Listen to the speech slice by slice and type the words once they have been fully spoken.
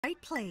Right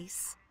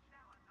place.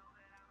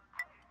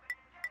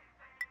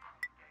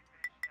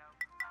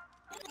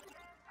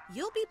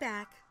 You'll be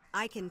back,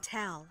 I can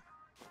tell.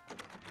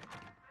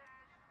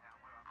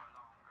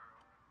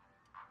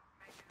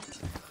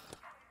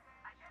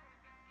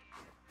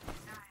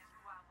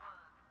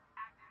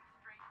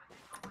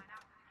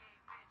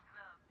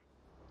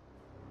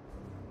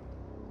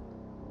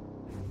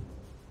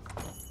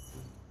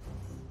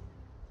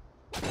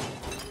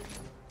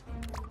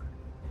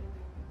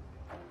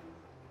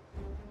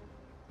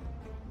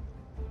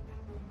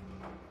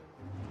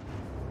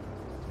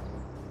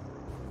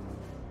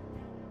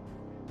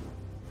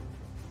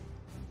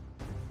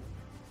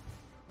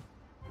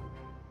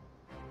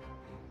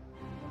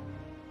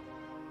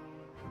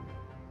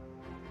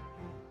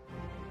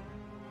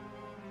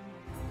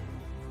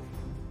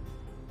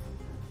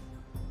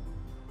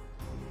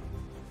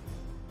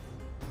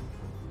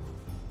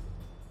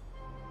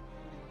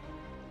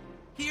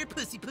 Here,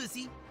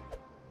 pussy.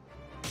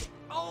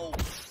 Oh!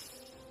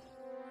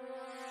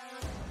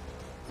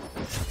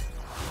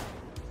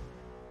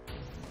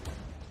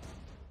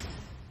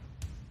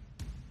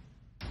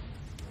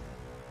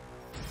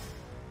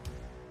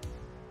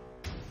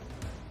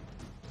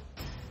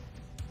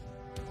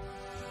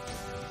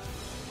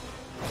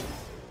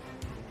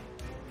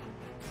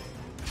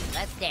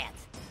 Let's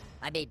dance.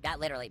 I mean, not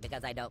literally,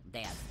 because I don't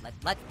dance.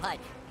 Let's punch.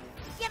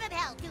 Give him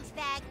hell,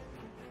 douchebag!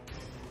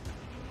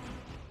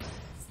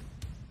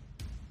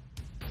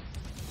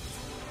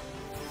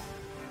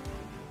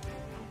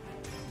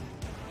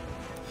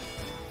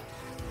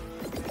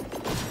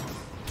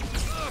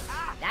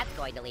 That's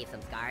going to leave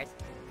some scars.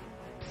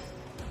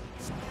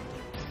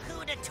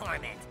 Who to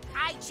torment?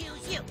 I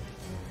choose you!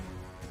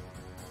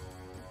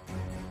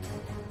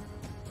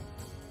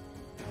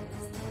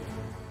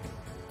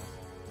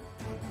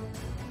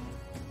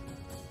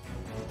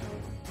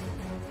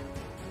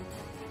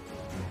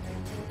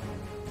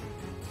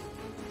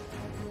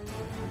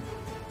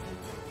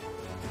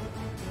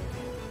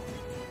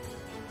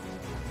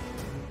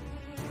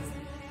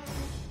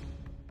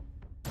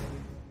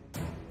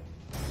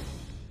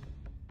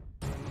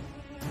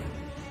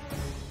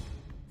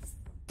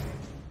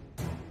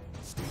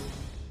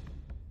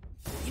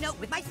 You know,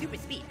 with my super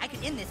speed, I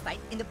could end this fight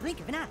in the blink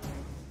of an eye.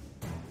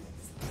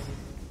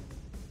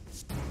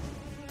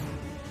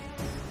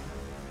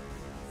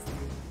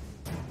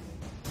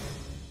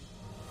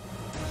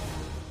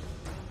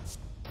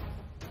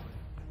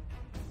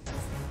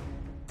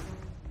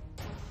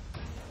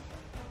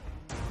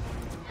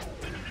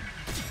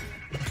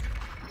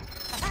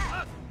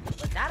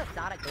 Was that a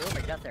sonic boom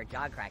or just their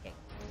jaw cracking?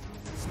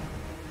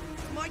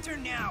 My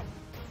turn now!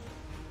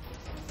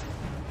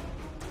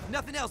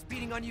 Nothing else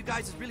beating on you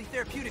guys is really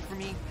therapeutic for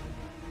me.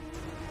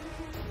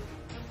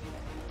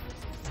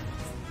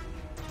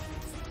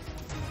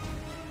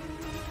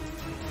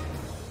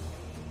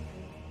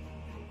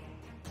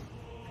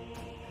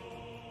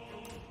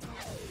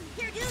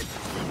 Here, dude!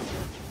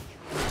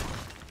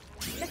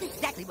 That's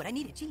exactly what I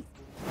need to achieve.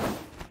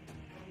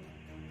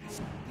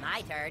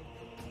 My turn.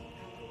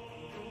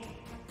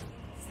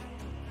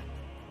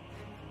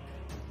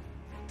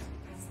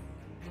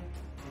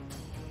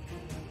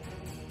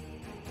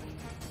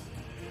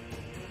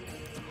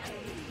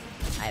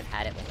 I've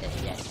had it with this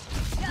shit.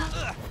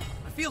 Ugh,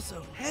 I feel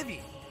so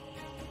heavy.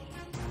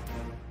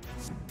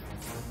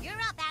 You're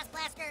up, Ass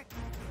Blaster!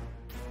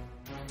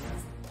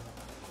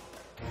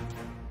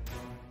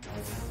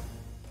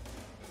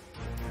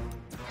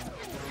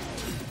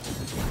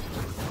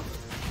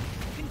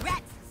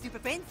 Congrats, super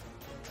friends!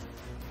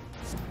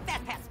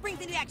 Fast Pass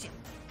springs into action!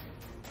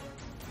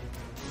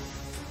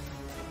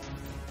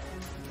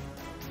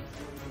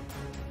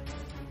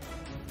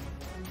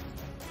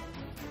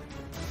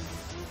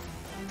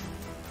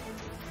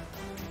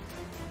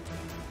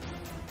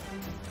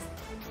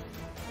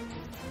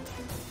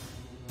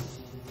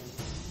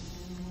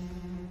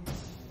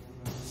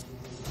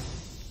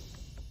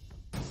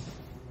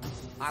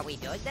 Are we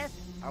doing this,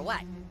 or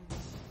what?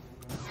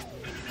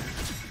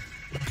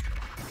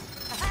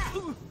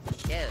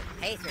 Dude,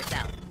 pace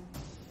yourself.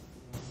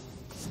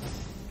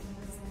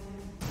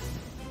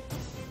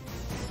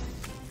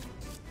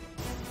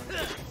 You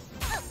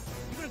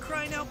gonna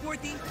cry now,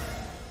 Porthy?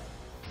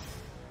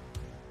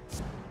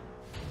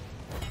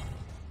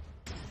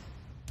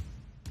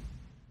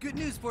 Good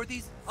news,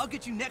 Porthies. I'll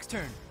get you next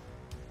turn.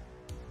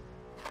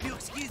 You'll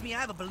excuse me, I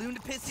have a balloon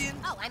to piss in.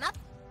 Oh, I'm up?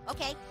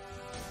 Okay.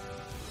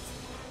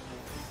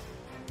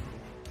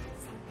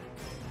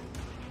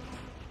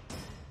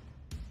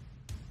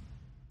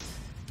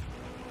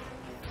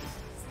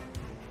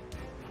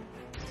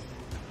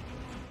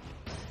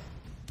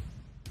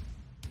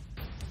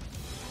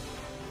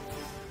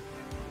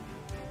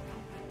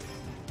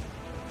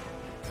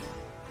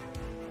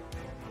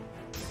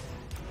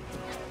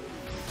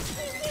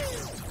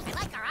 I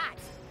like our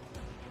odds.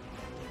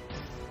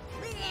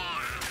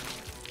 Yeah!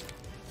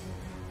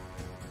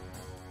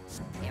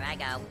 Here I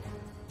go.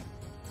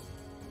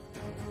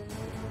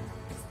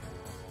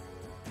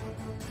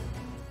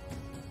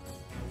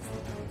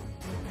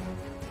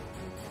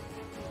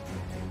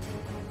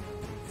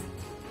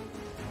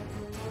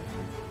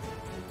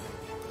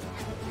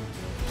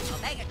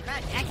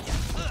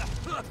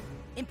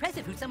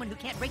 impressive for someone who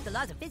can't break the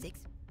laws of physics.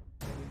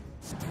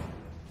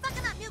 Fuck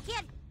him up, new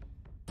kid!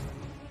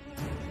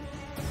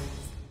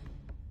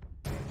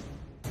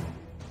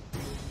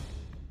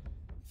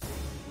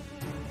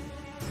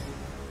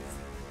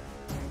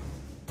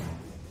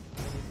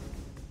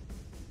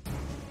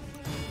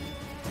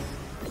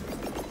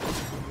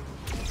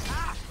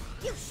 Ah!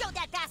 You showed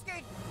that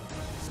bastard!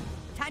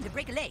 Time to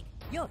break a leg.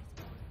 Yours.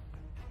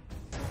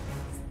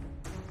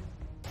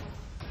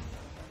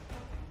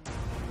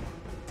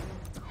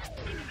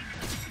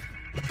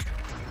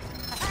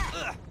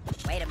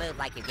 Way to move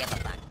like you give a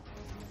fuck.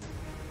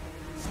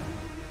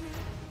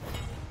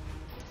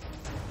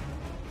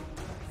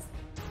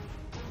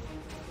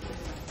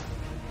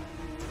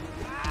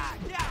 Ah,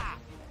 yeah!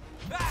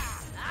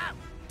 Ah! Ow!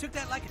 Took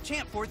that like a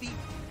champ, Forthy.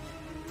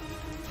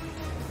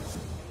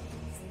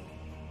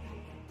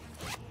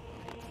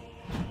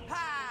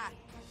 Ha!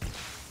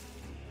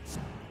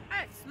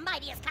 Earth's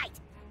mightiest kite!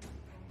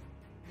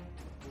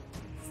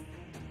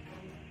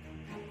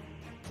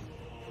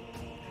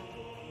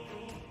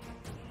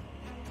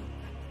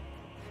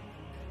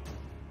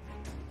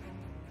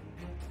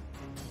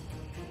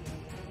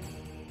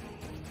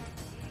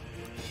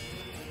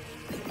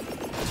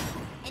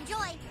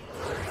 Enjoy!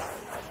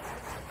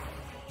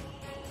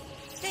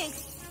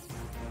 Thanks.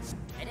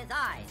 It is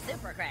I,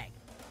 Super Craig.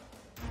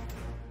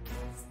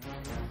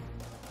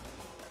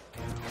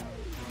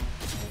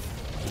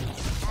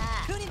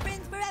 Ah, Tuning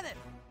friends forever.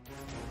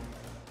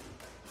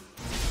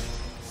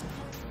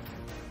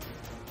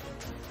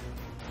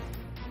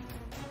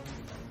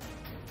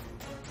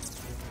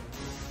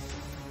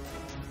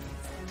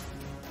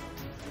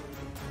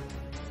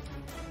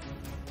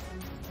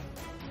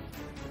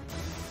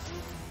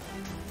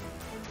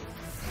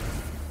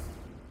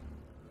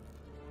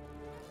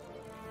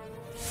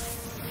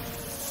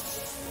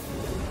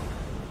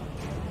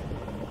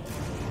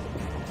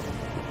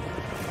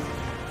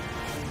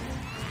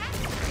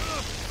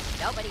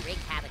 Nobody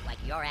wreaks havoc like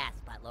your ass,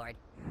 Buttlord.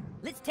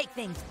 Let's take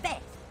things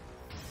fast.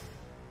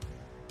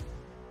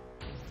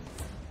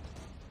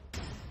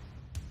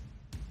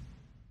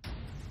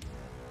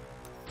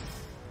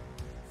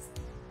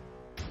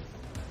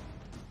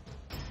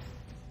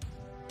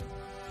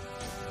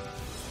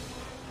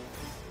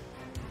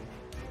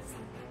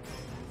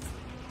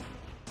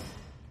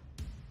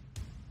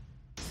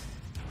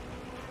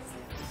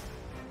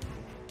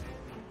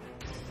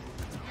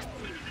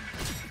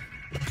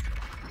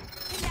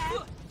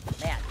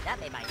 Man, that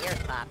made my ears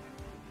pop.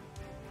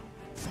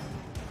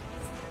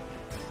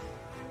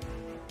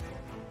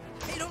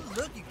 Hey, don't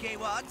look, you gay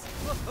wads.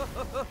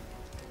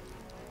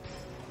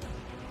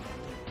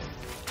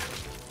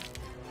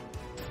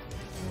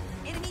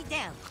 Enemy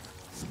down.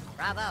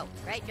 Bravo,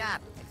 great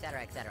job,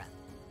 etc., etc.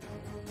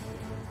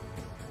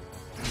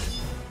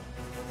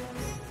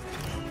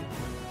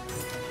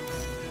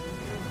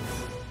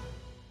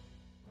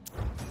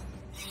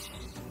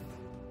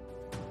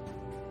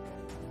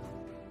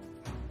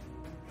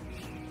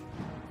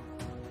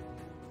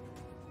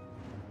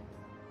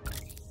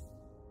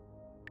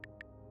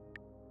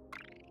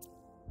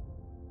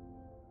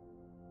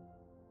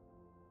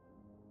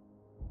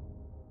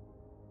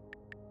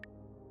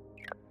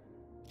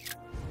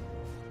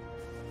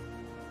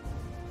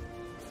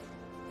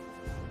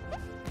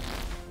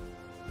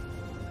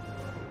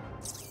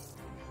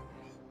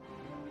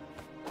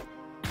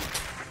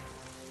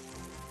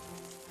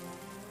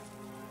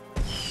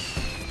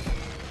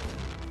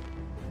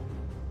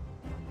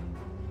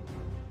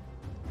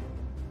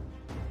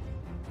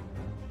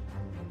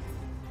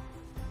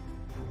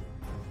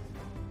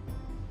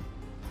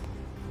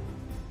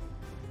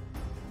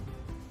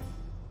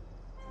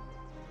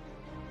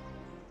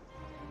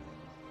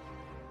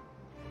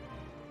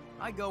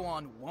 I go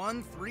on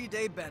one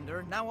 3-day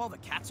bender, now all the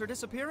cats are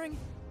disappearing?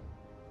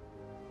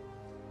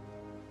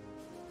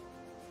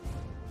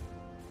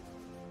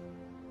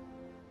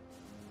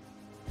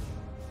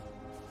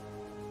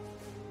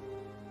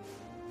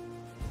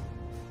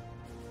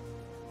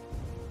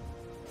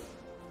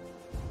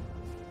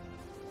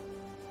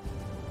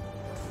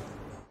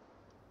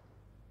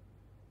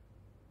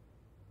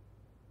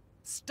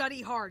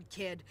 Study hard,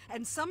 kid,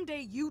 and someday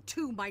you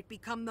too might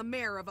become the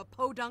mayor of a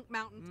podunk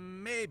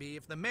mountain. Maybe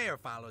if the mayor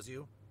follows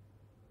you.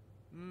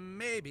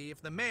 Maybe if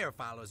the mayor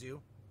follows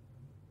you.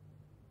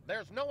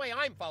 There's no way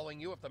I'm following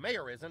you if the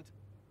mayor isn't.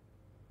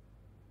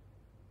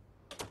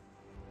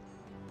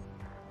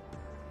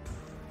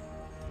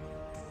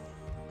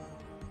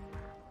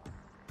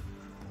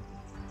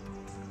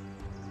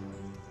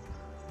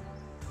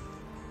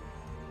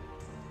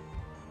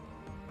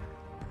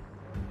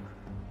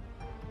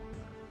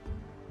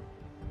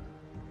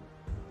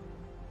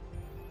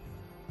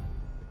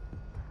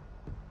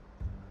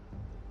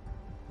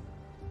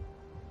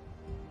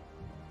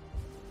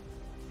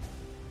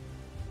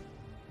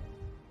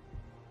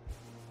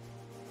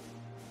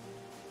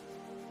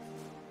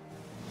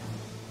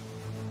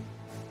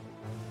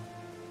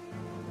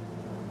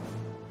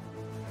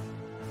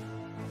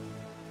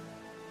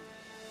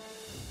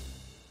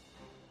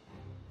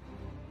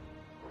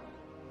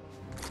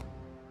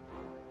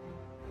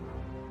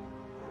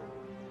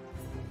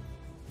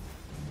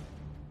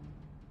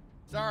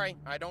 Sorry,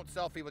 I don't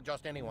selfie with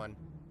just anyone.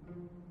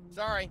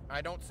 Sorry,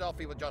 I don't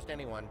selfie with just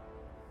anyone.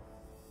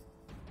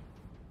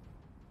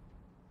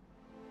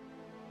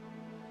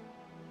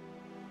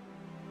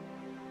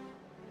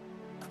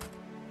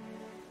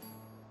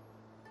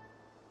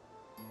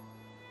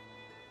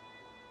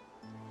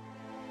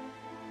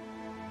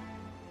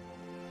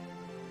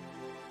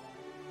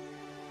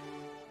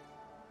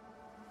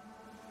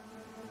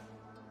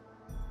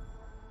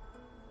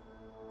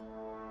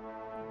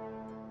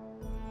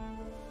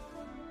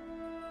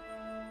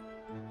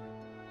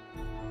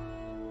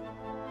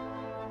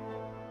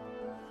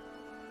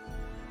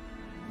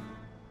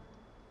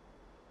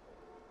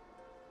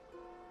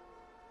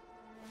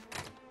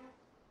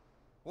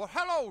 Well,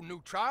 hello,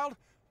 new child.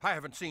 I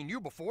haven't seen you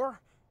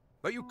before,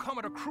 but you come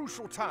at a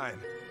crucial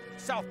time.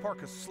 South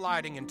Park is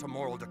sliding into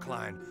moral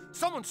decline.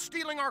 Someone's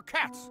stealing our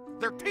cats.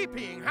 They're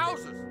TPing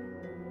houses.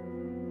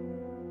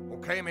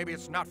 Okay, maybe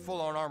it's not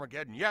full-on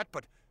Armageddon yet,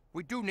 but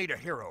we do need a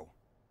hero.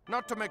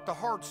 Not to make the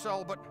hard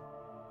sell, but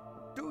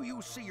do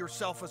you see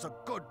yourself as a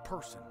good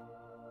person?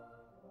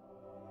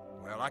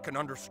 Well, I can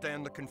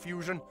understand the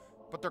confusion,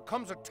 but there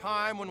comes a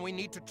time when we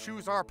need to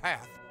choose our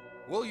path.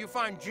 Will you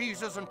find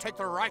Jesus and take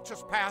the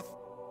righteous path?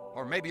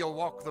 Or maybe you'll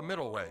walk the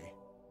middle way.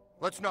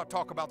 Let's not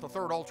talk about the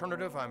third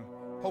alternative. I'm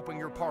hoping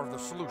you're part of the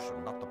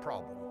solution, not the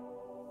problem.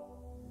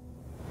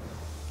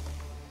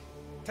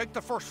 Take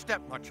the first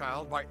step, my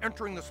child, by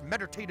entering this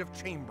meditative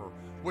chamber,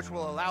 which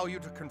will allow you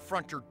to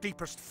confront your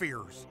deepest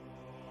fears.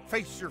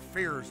 Face your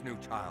fears, new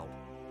child.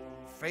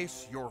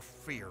 Face your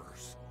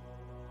fears.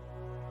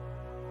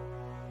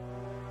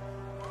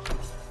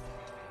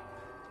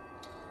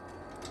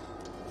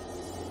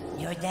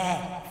 Your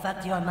dad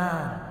fucked your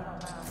mom.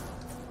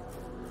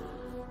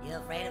 You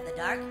afraid of the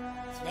dark?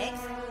 Snakes?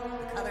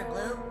 The color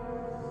blue?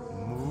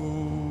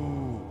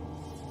 Moo.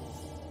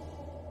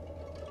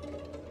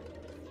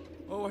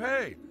 Oh,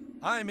 hey,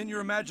 I'm in your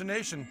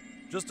imagination.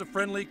 Just a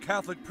friendly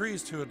Catholic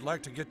priest who would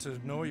like to get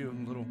to know you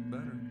a little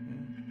better.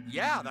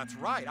 Yeah, that's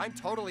right. I'm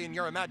totally in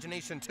your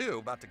imagination, too.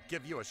 About to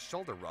give you a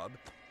shoulder rub.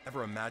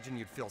 Ever imagine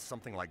you'd feel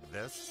something like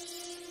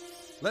this?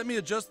 Let me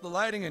adjust the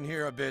lighting in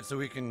here a bit so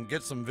we can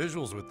get some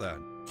visuals with that.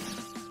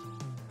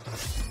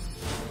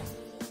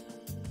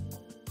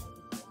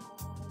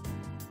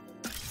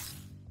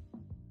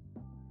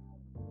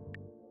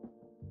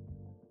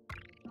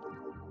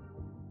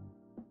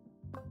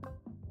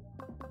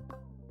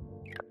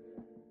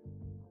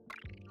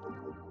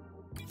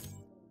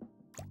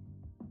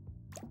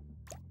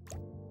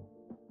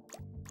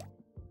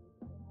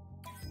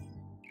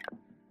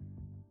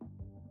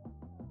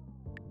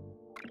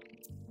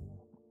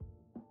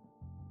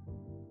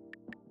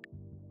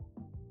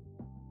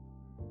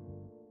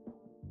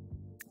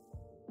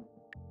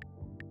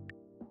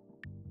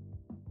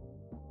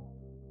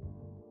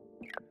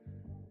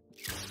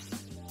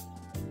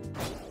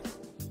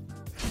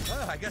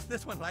 Well, I guess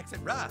this one likes it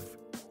rough.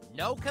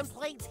 No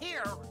complaints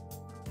here.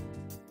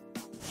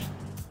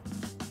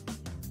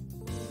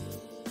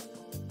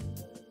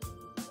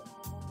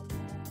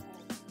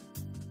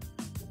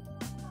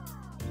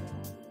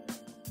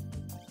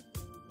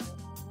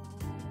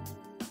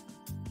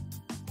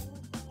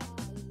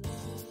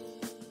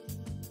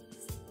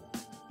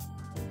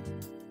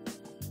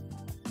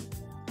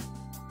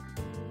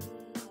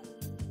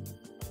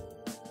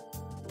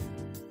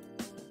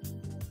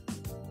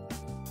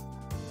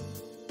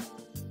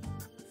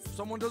 If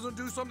someone doesn't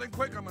do something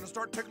quick, I'm gonna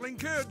start tickling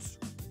kids.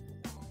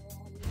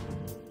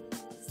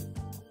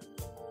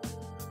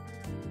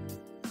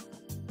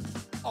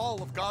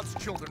 All of God's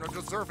children are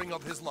deserving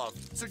of his love,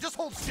 so just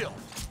hold still.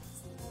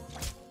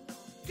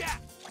 Yeah!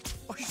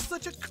 Oh, you're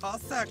such a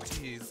Cossack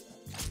tease.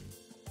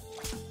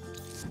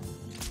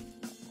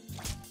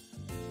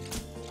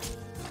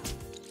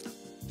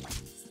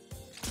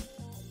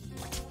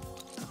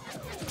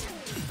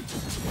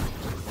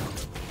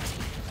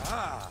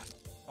 Ah,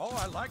 oh,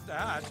 I like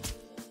that.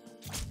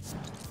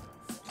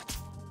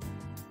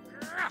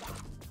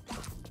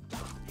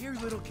 Here,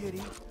 little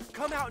kitty.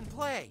 Come out and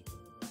play.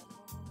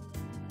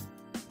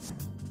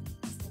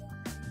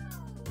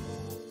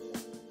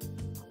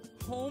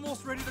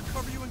 Almost ready to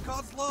cover you in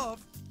God's love.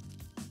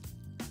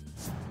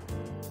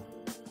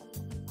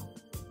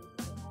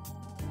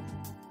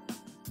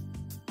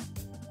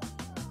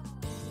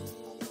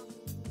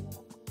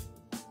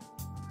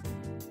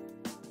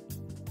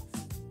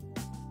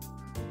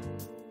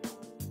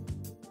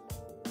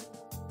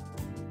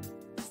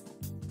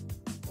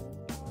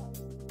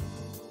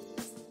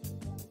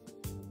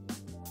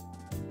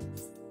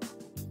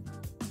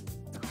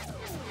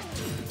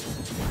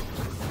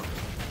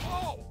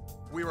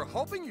 We were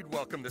hoping you'd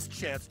welcome this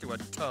chance to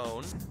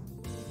atone.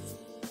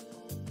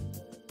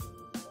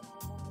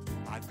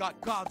 I've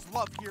got God's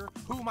love here.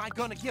 Who am I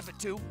gonna give it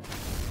to?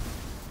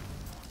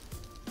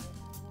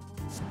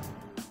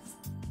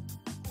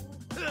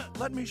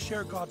 Let me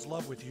share God's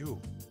love with you.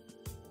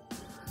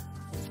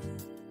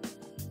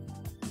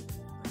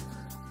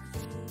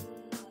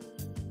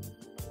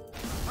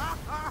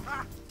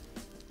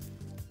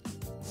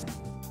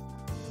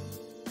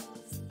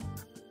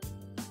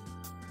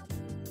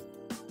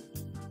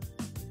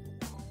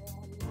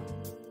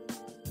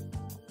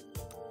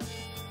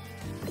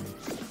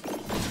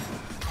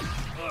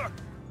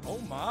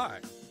 my.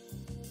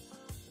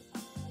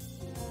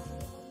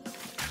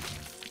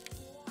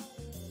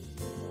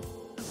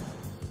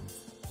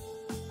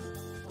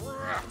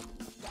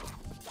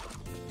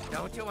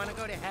 Don't you want to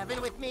go to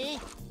heaven with me?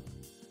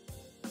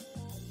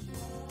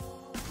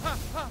 Ha,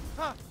 ha,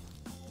 ha.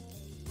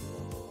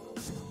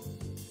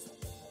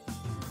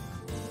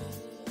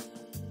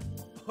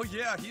 Oh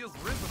yeah, he is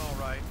risen all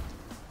right.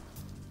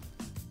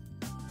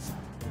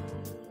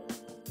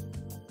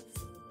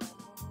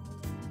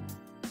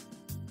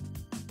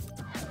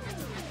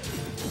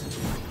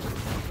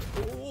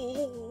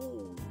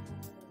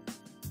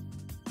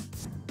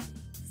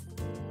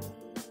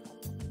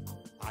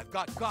 I've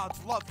got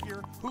God's love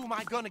here. Who am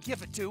I gonna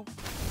give it to?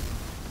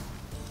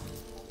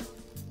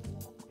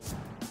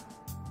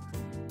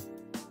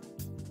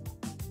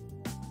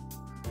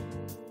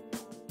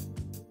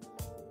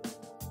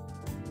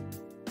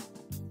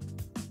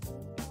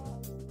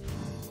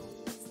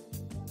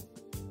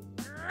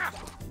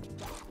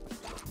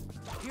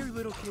 Here,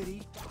 little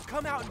kitty.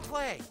 Come out and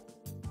play.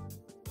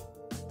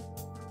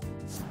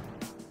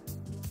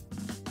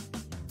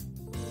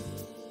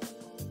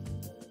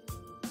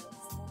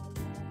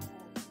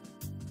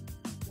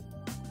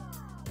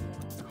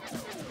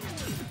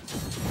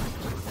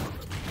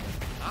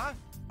 Huh?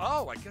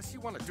 Oh, I guess you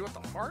want to do it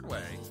the hard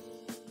way.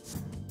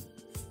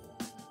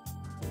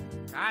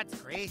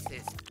 God's grace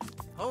is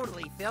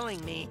totally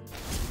filling me.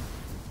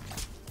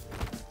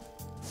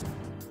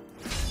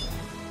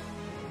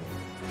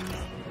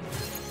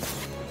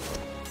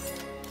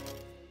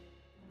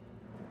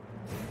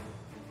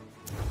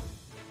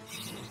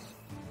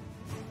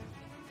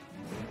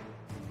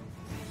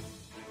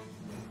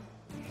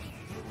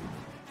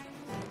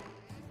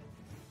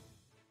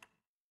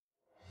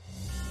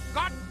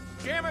 God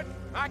damn it!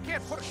 I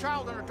can't put a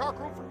child in a dark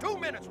room for 2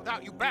 minutes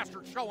without you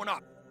bastards showing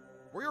up.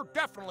 We're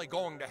definitely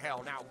going to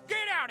hell now.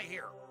 Get out of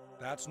here!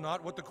 That's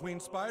not what the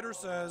Queen Spider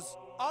says.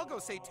 I'll go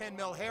say 10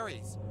 mil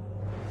Harry's.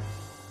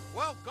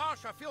 Well,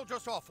 gosh, I feel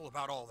just awful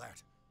about all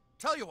that.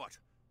 Tell you what,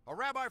 a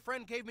rabbi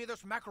friend gave me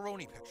this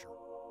macaroni picture.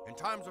 In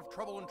times of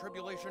trouble and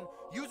tribulation,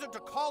 use it to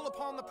call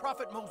upon the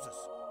prophet Moses.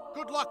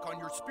 Good luck on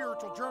your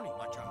spiritual journey,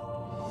 my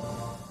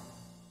child.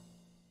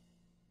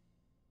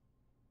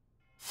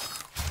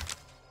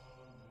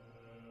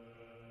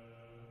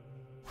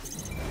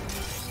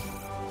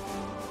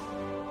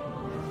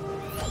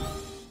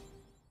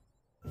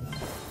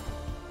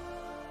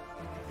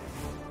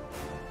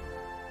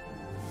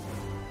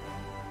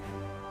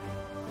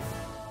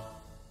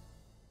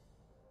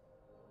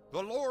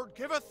 The Lord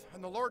giveth,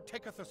 and the Lord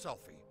taketh a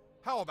selfie.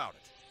 How about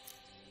it?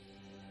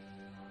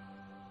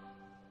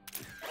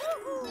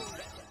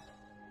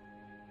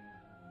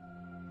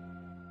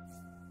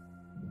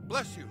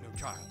 Bless you, new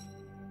child.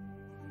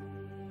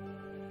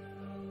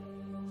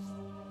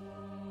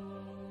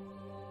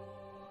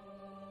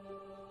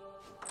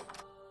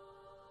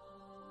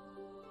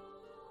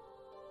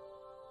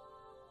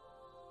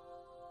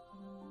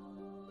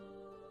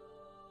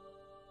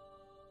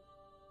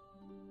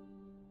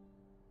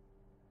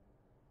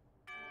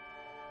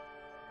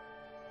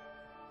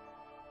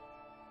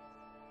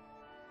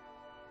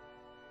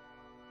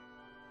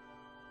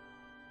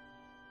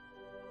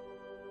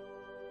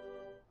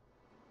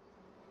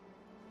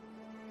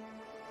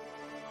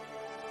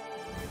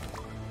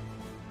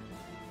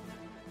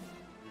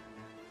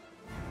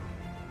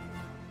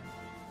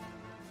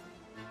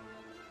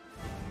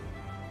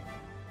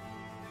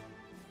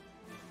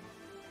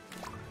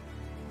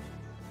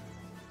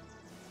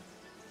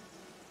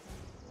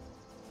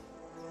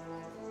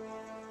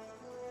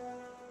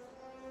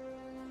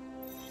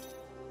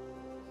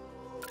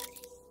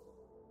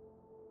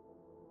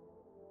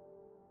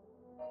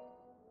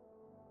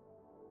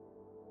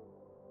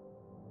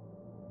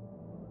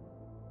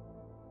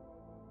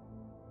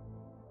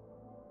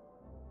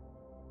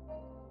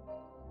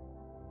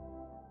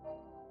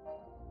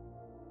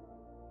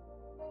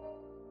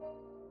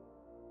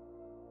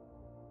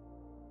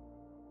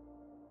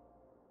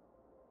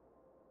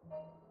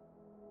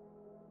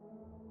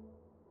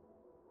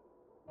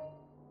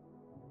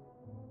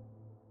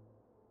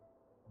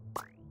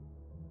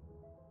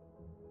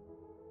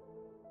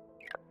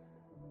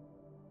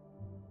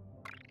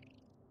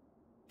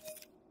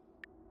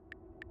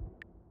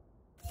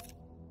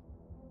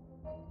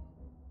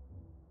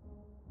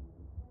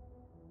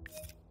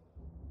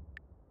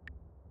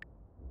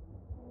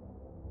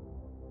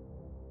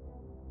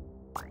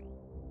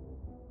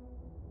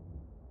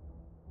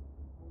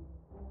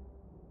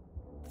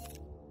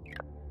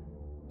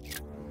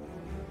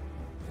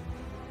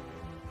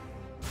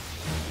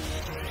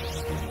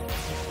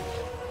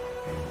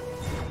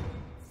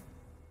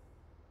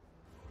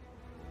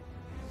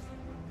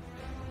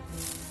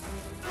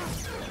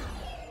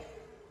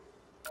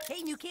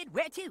 Hey, new kid,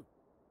 where to?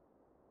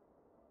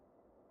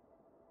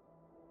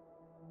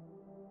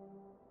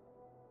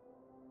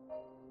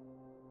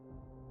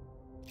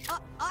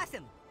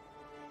 Awesome!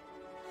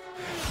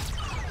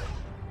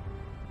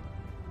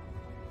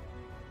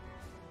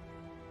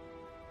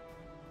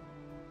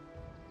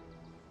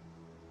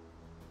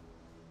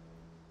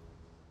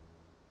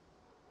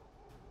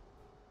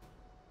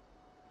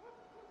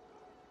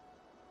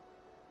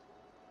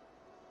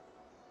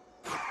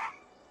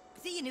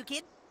 you, new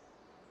kid.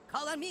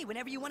 Call on me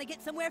whenever you want to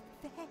get somewhere.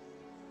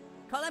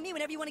 Call on me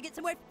whenever you want to get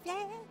somewhere.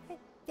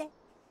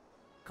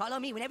 Call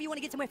on me whenever you want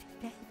to get somewhere.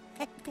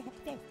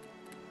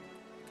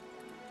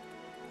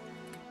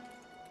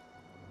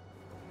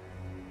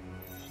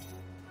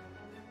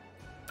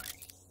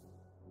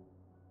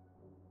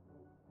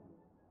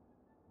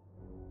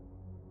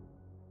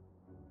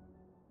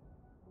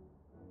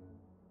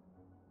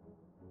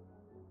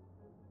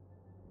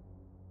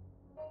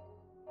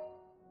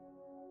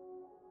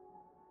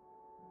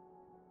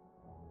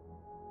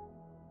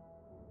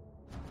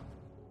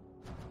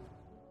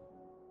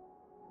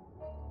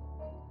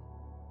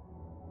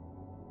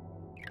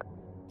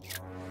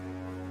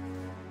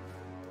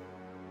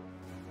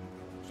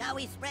 Shall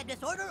we spread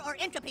disorder or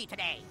entropy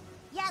today?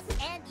 Yes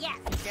and yes.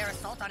 Is there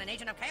assault on an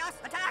agent of chaos?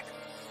 Attack!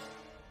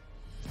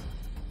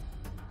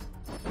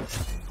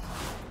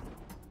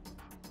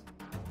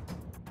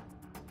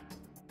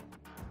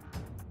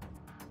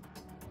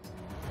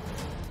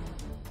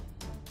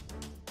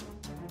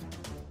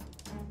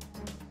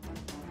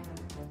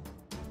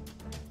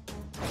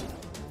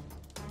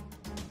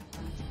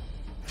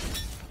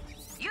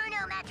 You're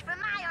no match for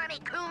my army,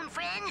 Coon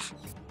Fringe.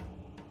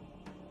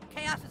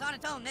 Chaos is on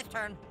its own this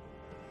turn.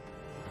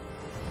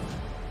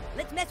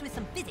 Let's mess with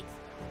some physics.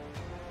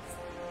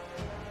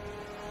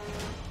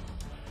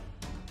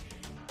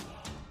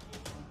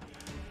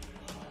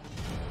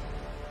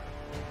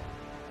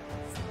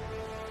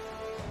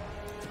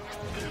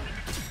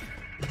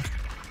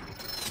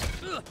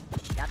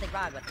 Nothing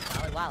wrong with the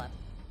solid wallop.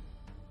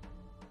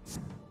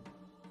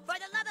 For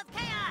the love of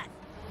chaos!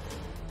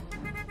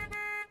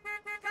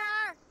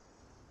 Car!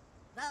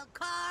 The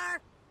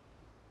car!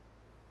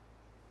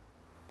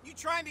 You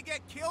trying to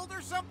get killed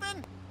or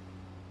something?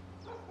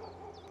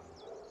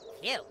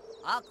 Phew,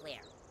 all clear.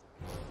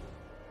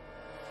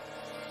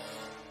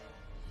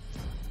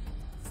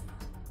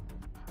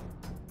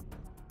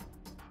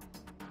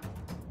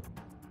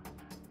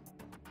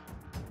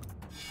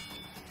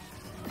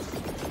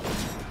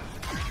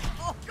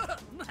 Oh, good!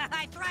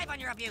 I thrive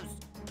on your abuse!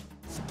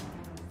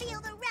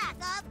 Feel the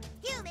wrath of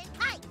human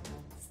kite!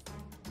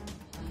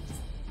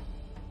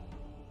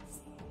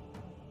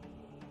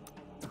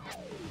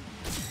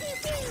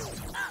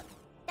 Oh,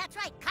 that's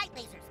right, kite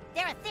lasers.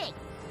 They're a thing.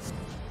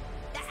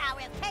 The hour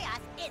of chaos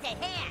is at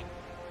hand.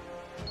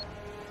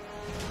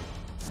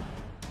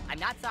 I'm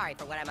not sorry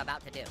for what I'm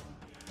about to do.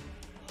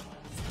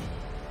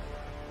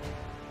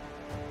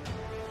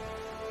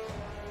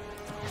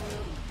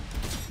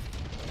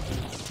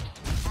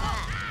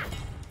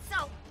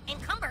 So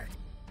encumbered.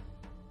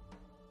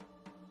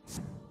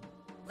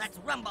 Let's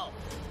rumble!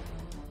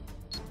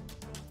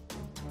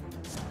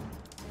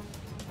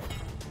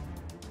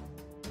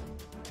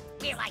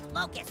 We're like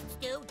locusts,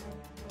 dude.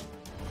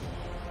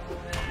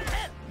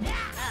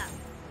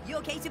 You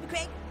okay, Super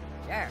Craig?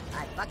 Sure,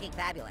 I'm fucking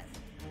fabulous.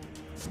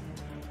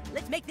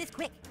 Let's make this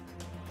quick.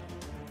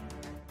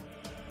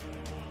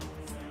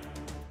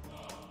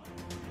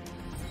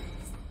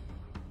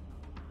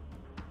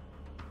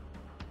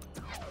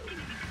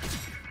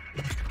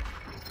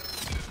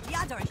 The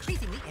odds are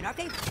increasingly in our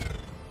favor.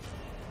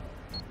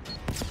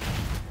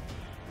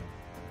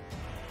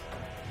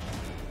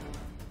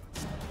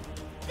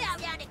 Bow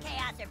down to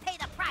chaos or pay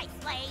the price,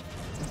 slave.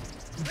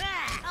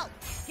 Oh,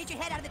 get your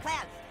head out of the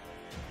clouds.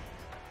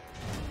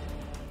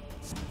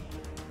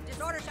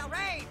 Disorder shall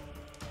reign.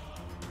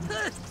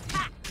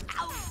 Ha!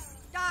 Ow!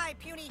 Die,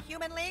 puny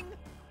humanling.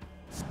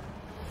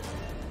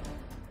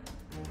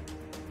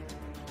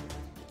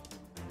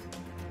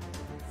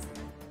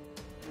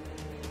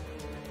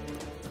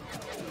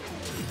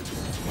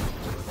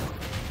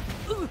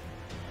 Ooh.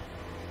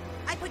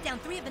 I put down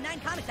 3 of the 9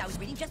 comics I was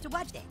reading just to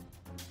watch that.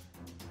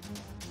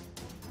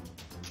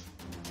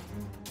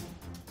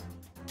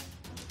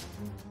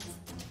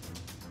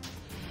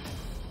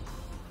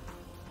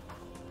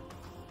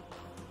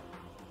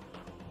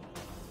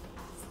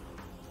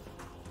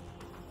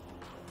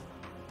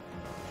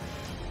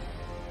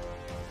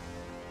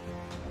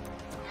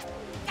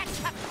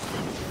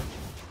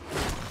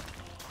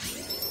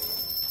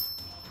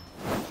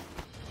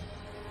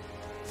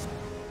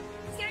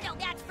 You're no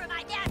match for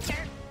my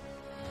dancer.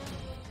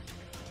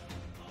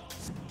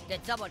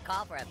 Did someone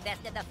call for a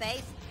fist in the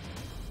face?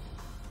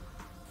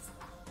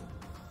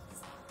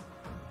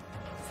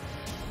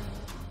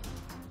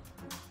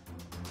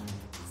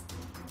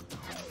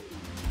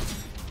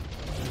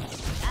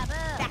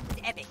 That was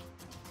epic.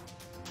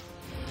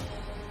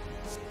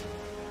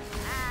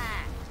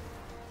 Ah!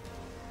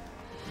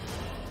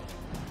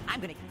 I'm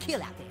gonna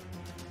kill out there.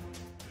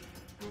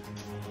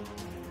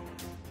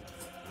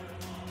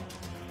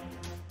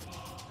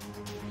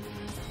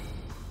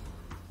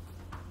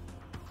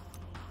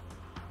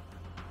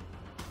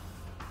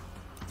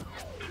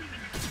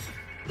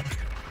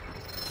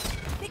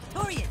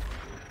 Victorious!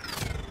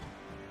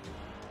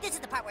 This is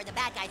the part where the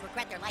bad guys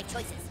regret their life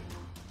choices.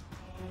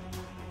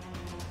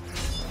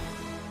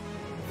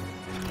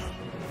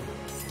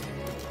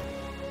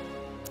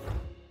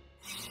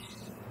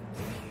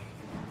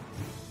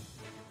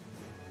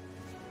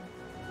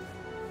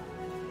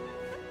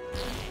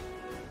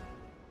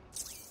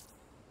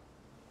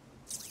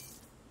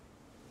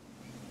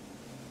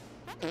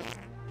 Oh!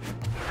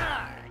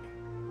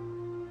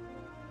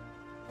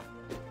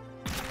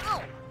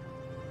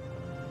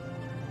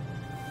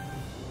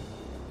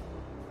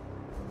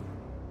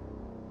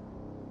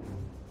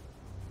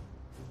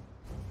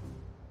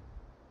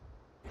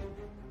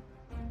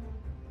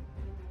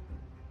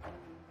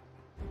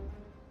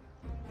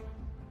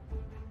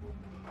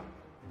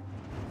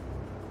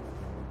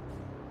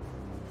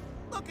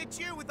 Look at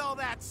you with all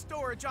that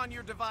storage on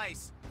your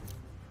device.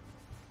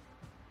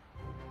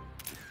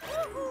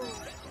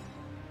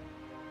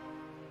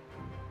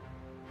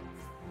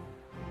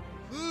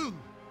 Ooh!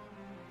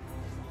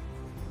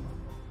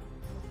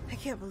 I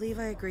can't believe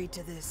I agreed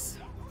to this.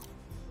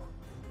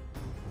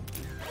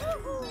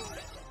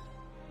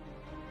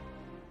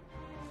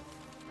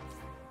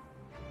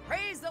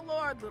 Praise the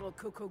Lord, little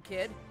cuckoo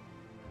kid.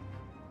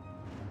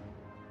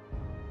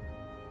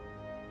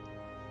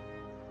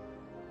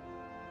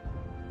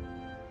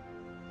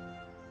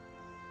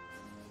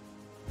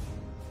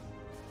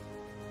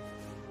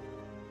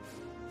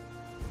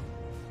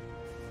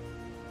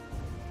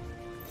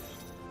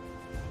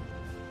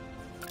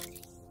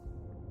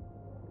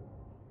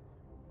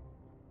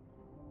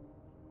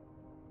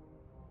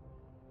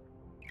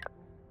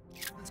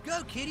 Let's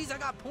go, kiddies. I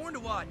got porn to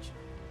watch.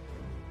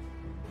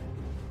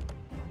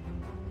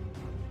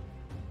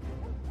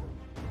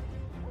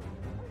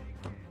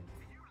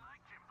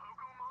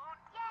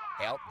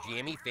 Help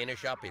Jimmy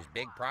finish up his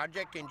big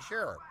project, and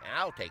sure,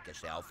 I'll take a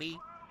selfie.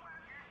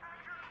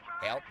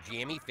 Help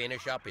Jimmy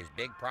finish up his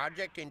big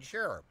project, and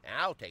sure,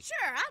 I'll take...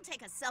 Sure, I'll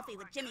take a selfie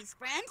with Jimmy's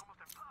friend.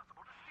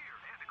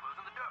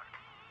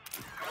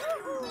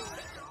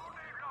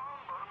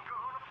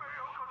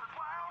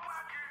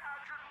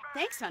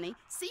 Thanks, honey.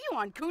 See you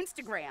on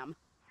Coonstagram.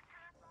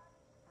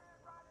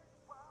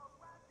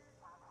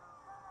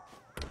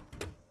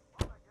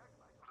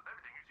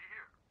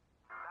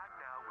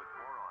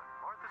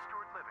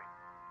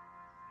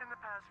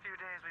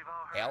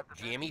 Help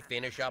Jimmy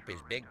finish up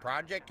his big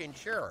project, and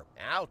sure,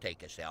 I'll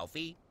take a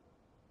selfie.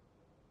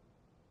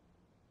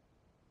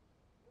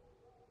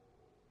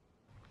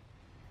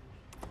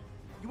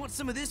 You want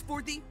some of this,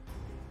 Forthy?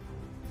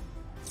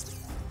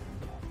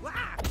 Wah!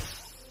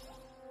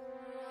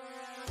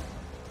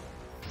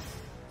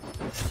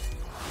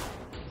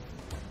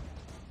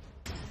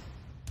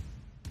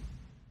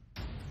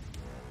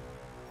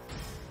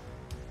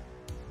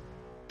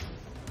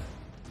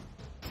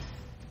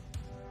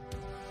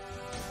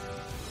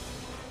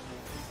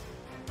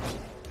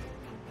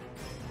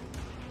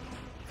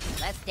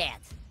 Let's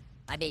dance.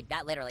 I mean,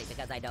 not literally,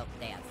 because I don't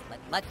dance.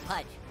 Let's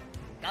punch.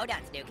 Go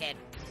nuts, new kid.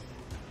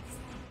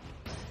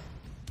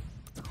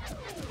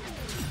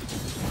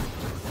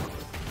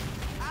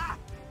 Ah!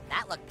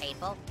 That looked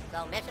painful,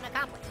 so mission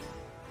accomplished.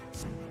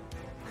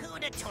 Who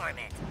to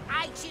torment?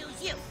 I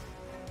choose you.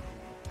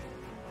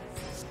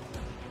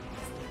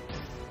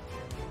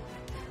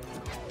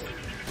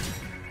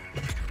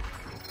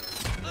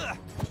 Ugh.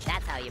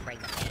 That's how you bring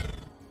the pain.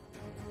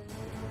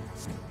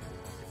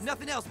 If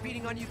nothing else,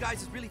 beating on you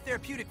guys is really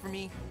therapeutic for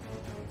me.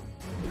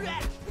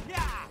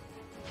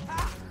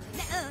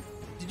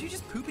 Did you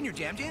just poop in your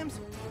jam jams?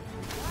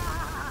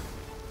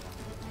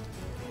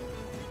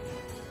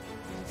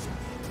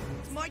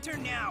 It's my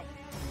turn now.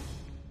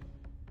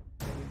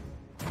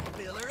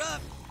 Fill her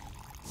up.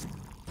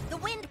 The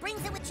wind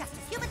brings it with justice.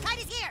 Humankind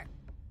is here.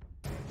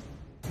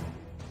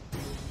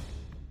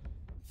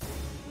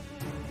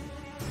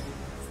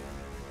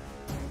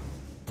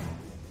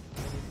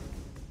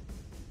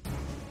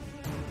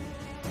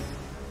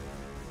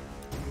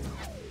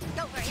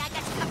 Don't worry, I got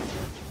you covered.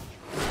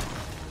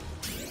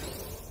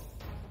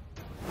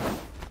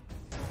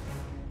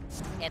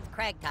 It's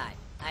Craig time.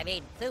 I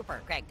mean,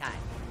 Super Craig time.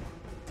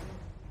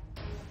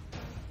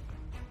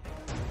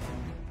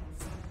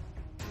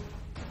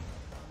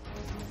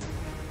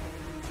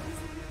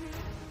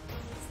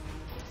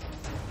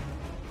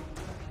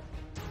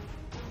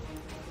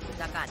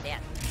 Duck on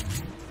death.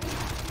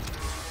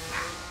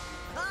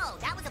 Oh,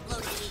 that was a blow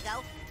to the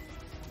ego.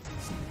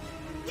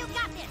 You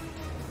got this.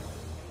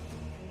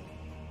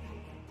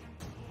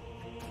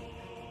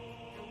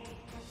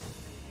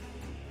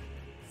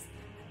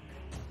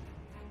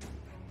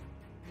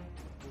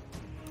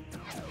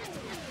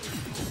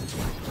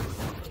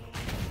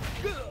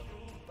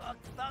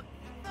 Fuck.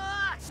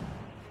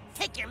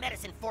 Take your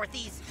medicine,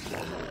 Fourthies.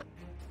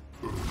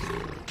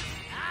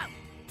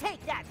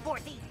 Take that,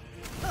 Fourthie.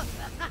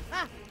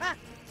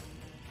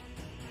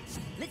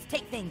 Let's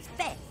take things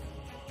fast.